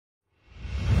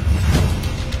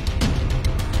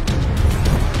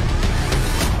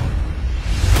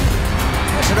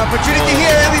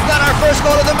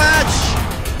of the match.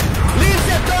 Leaves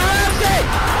it to Ramsey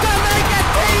to make it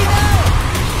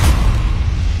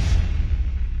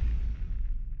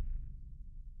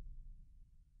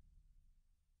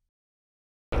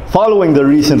 3-0. Following the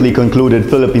recently concluded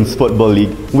Philippines Football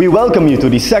League, we welcome you to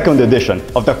the second edition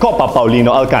of the Copa Paulino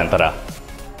Alcantara.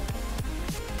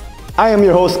 I am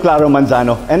your host, Claro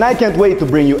Manzano, and I can't wait to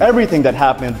bring you everything that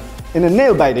happened in a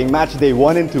nail-biting match day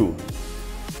 1 and 2.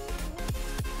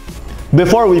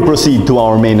 Before we proceed to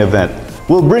our main event,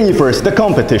 we'll bring you first the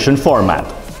competition format.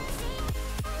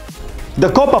 The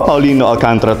Copa Paulino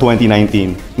Alcantara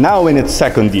 2019, now in its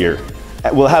second year,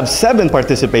 will have 7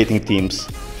 participating teams,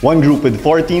 one group with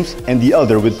 4 teams and the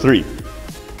other with 3.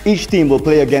 Each team will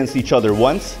play against each other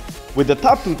once, with the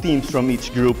top 2 teams from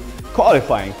each group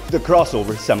qualifying to the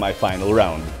crossover semi-final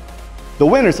round. The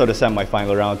winners of the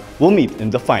semi-final round will meet in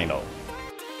the final.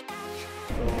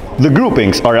 The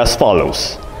groupings are as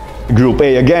follows. Group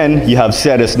A again, you have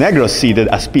Ceres-Negros seeded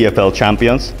as PFL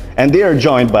champions, and they are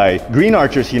joined by Green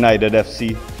Archers United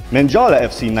FC, Mendiola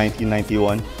FC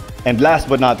 1991, and last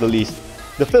but not the least,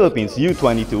 the Philippines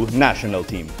U22 national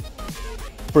team.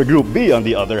 For Group B, on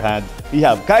the other hand, we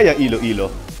have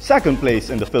FC-Iloilo, second place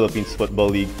in the Philippines Football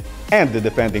League, and the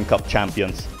defending cup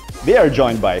champions. They are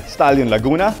joined by Stallion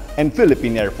Laguna and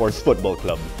Philippine Air Force Football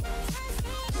Club.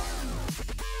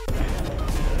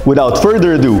 Without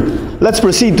further ado, let's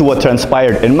proceed to what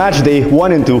transpired in match day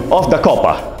 1 and 2 of the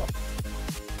Copa.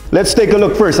 Let's take a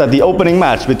look first at the opening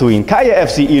match between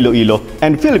FC-Iloilo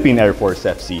and Philippine Air Force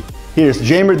FC. Here's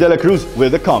Jamer De La Cruz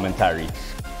with the commentary.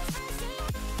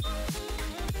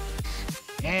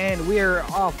 And we're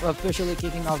off, officially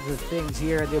kicking off the things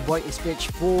here. The boy is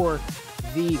pitched for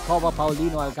the Copa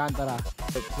Paulino Alcantara,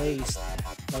 replaced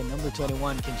by number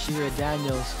 21, Kenshira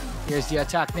Daniels. Here's the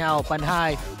attack now.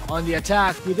 Panhay on the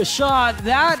attack with a shot.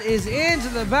 That is into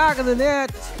the back of the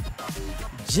net.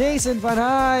 Jason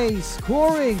Panhay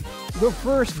scoring the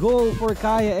first goal for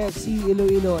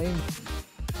FC-Iloilo.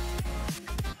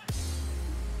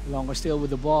 Longer still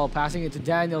with the ball, passing it to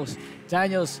Daniels.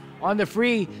 Daniels on the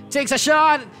free, takes a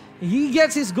shot. He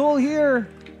gets his goal here.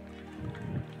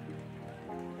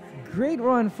 Great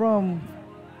run from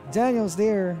Daniels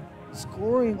there,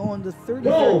 scoring on the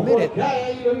 33rd minute.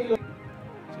 So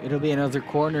it'll be another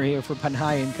corner here for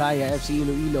Panhay and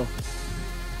FC-Iloilo.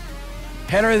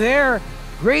 Header there,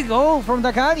 great goal from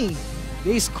Dakani.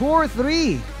 They score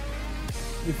 3.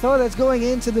 We thought that's going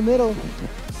into the middle.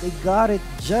 They got it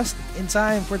just in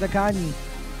time for Dakani.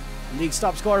 League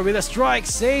top scorer with a strike,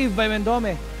 saved by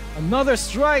Mendome. Another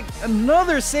strike,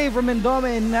 another save from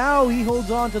Mendome, and now he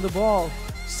holds on to the ball.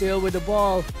 Still with the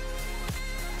ball.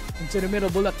 Into the middle,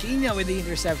 Bulaquina with the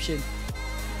interception.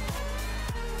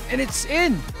 And it's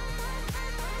in.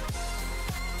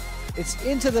 It's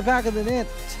into the back of the net.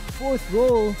 4th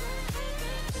goal.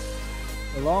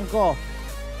 The long call.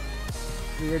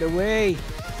 Cleared away.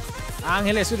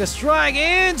 Angeles with a strike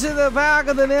into the back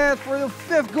of the net for the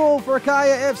 5th goal for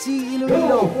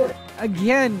FC-Iloilo.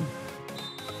 Again,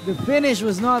 the finish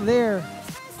was not there.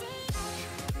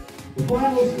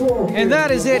 And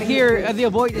that is it here at the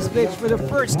Aboitiz pitch for the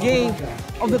first game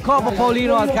of the Copa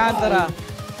Paulino Alcantara.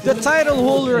 The title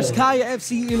holders,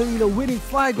 FC-Iloilo, winning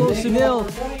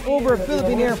 5-0 over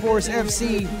Philippine Air Force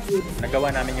FC.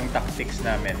 Nagawa namin yung tactics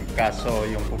namin, kaso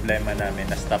yung problema namin,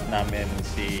 na-stop namin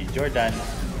si Jordan.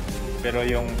 Pero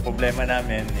yung problema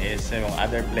namin is yung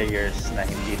other players na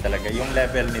hindi talaga, yung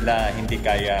level nila hindi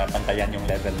kaya pantayan yung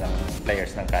level ng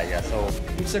players ng kaya. So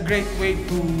it's a great way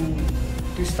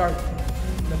to start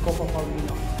the Copa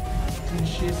Paulino. Clean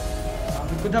sheet.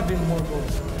 We could have been more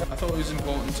goals. I thought it was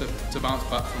important to bounce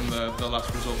back from the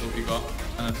last result that we got,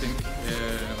 and I think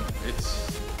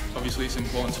it's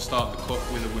important to start the cup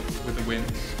with a win,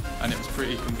 and it was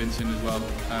pretty convincing as well.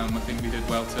 I think we did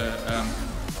well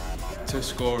to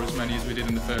score as many as we did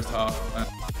in the first half.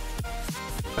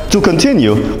 To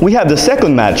continue, we have the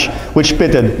second match, which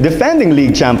pitted defending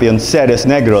league champion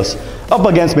Ceres-Negros up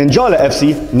against Mendiola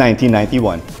FC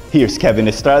 1991. Here's Kevin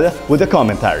Estrada with the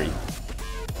commentary.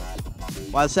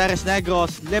 While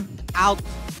Ceres-Negros limped out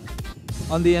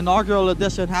on the inaugural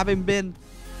edition, having been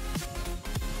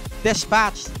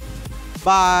dispatched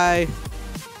by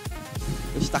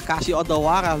Takashi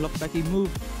Odawara. Looks like he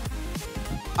moved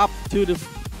up to the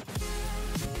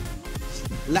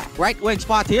right wing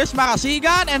spot. Here's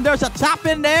Marasigan, and there's a tap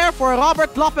in there for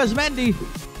Robert Lopez Mendy.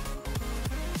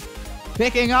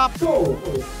 Picking up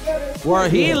where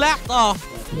he left off.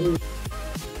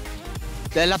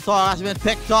 De La Torre has been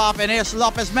picked off, and here's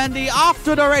Lopez Mendy off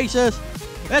to the races.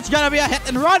 It's gonna be a hit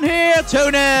and run here,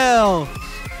 2-0.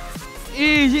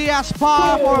 Easy as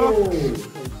par for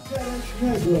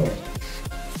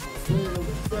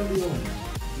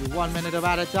 1 minute of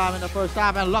added time in the first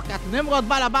half, and look at Nimrod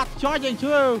Balabat charging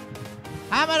through.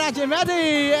 Hamad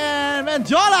Ajimedi and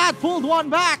Mendiola had pulled one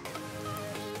back.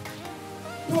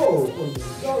 Goal for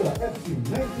Mendiola FC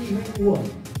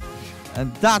 1991.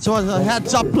 And that was a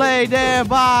heads-up play there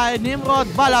by Nimrod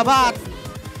Balabat.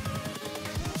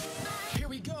 Here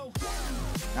we go.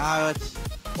 Now it's...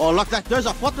 Oh, look, there's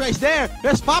a foot race there.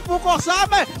 There's Papu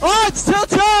Korsame. Oh, it's still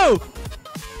 2.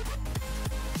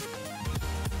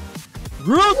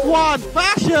 Route 1,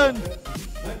 Fashion.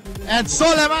 And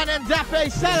Soleman and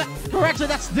Defe correction.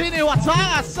 That's Dini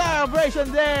Watana's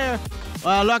celebration there.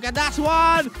 Well, look at that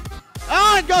one.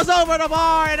 Oh, it goes over the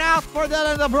bar and out for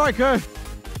Dylan De Broeker.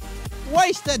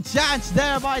 Wasted chance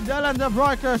there by Dylan De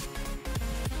Broeker.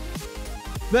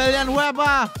 Billion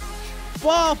Weber.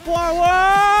 Ball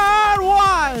forward.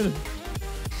 1.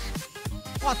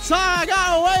 Watana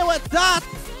got away with that.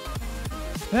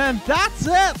 And that's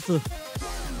it.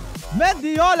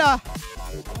 Mendiola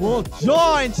will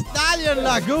join Stallion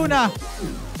Laguna.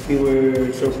 We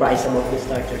were surprised about the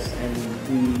starters, and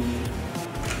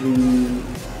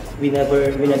we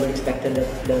never expected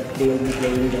that they would be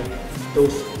playing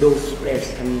those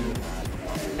players.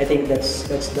 I think that's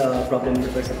the problem in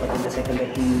the first half, but in the second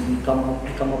half we come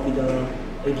up with the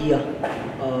idea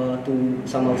to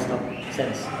somehow stop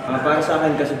Ceres. Para sa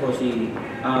akin kasi po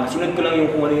sinunod ko lang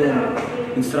yung kung ano yung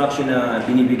instruction na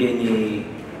binibigay ni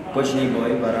Coach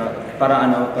Niboy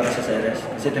para sa Ceres.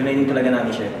 Kasi training talaga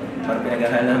namin siya. Para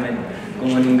pinag-aralan namin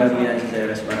kung anong gagawin natin sa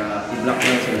Ceres para i-block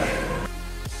na sila.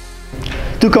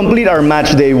 To complete our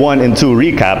match day 1 and 2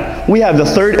 recap, we have the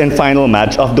third and final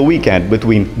match of the weekend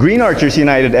between Green Archers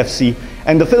United FC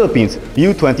and the Philippines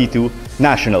U22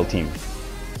 national team.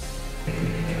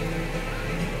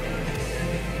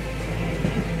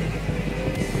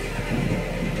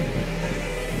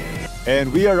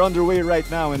 And we are underway right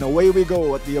now, and away we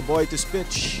go at the Aboitiz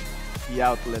pitch. The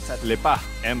outlets at Lipa.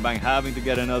 Embang having to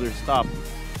get another stop.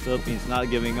 Philippines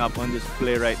not giving up on this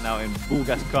play right now, and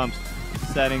Bugas comes,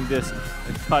 setting this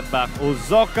and cut back.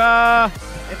 Ozoka!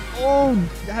 And oh,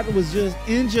 that was just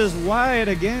inches wide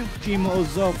again. Chima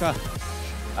Ozoka.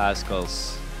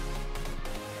 Ascals.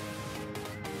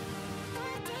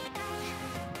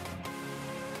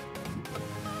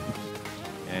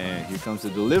 And here comes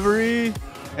the delivery.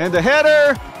 And the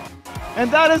header, and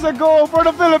that is a goal for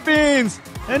the Philippines,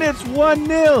 and it's 1-0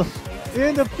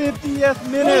 in the 50th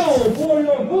minute. Goal for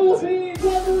your Philippines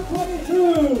under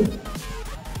 22,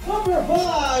 number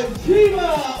 5,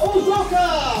 Chima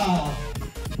Ozoka.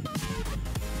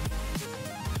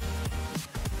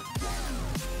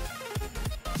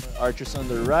 Archers on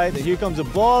the right, and here comes the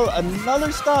ball,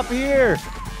 another stop here.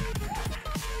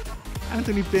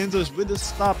 Anthony Pintos with the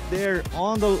stop there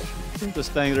on the... Pintos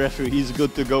telling the referee he's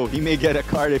good to go. He may get a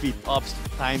card if he opts to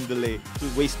time delay, to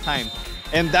waste time.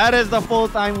 And that is the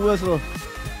full-time whistle.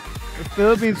 The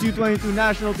Philippines U22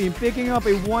 national team picking up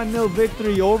a 1-0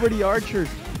 victory over the Archers.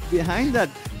 Behind that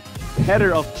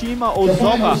header of Chima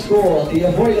Ozoka. The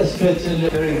Aboitiz pitch.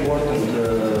 Very important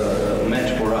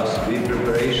match for us. We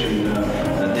preparation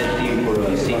that team for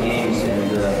SEA Games,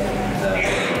 and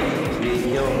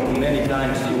we many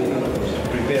times to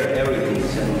prepare everything,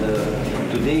 and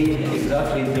today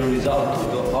exactly the result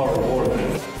of our work. I'm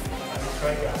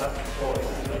trying to have to score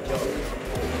a job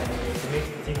to make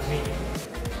things mean.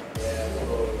 Yeah, so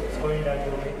scoring that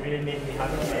goal really made me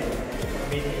happy, and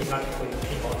made me happy for the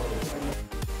team also.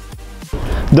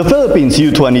 The Philippines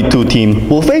U22 team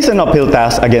will face an uphill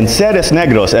task against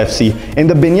Ceres-Negros FC in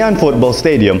the Binyan Football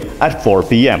Stadium at 4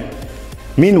 p.m.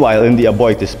 Meanwhile, in the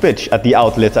Aboitiz pitch at the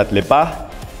outlets at Lipa,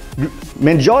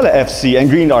 Mendiola FC and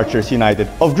Green Archers United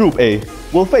of Group A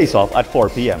will face off at 4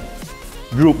 p.m.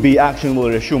 Group B action will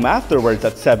resume afterwards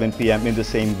at 7 p.m. in the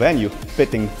same venue,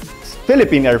 pitting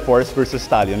Philippine Air Force versus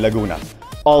Stallion Laguna.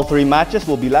 All 3 matches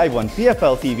will be live on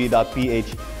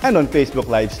pfltv.ph and on Facebook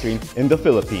live stream in the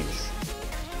Philippines.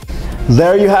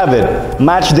 There you have it,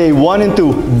 match day 1 and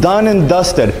 2 done and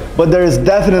dusted, but there is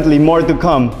definitely more to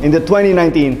come in the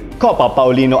 2019 Copa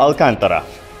Paulino Alcantara.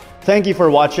 Thank you for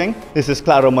watching. This is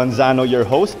Claro Manzano, your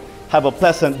host. Have a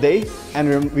pleasant day,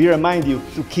 and we remind you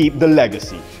to keep the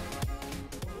legacy.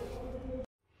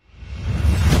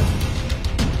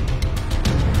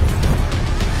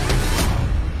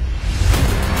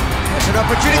 There's an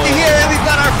opportunity here, and we've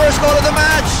got our first goal of the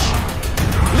match.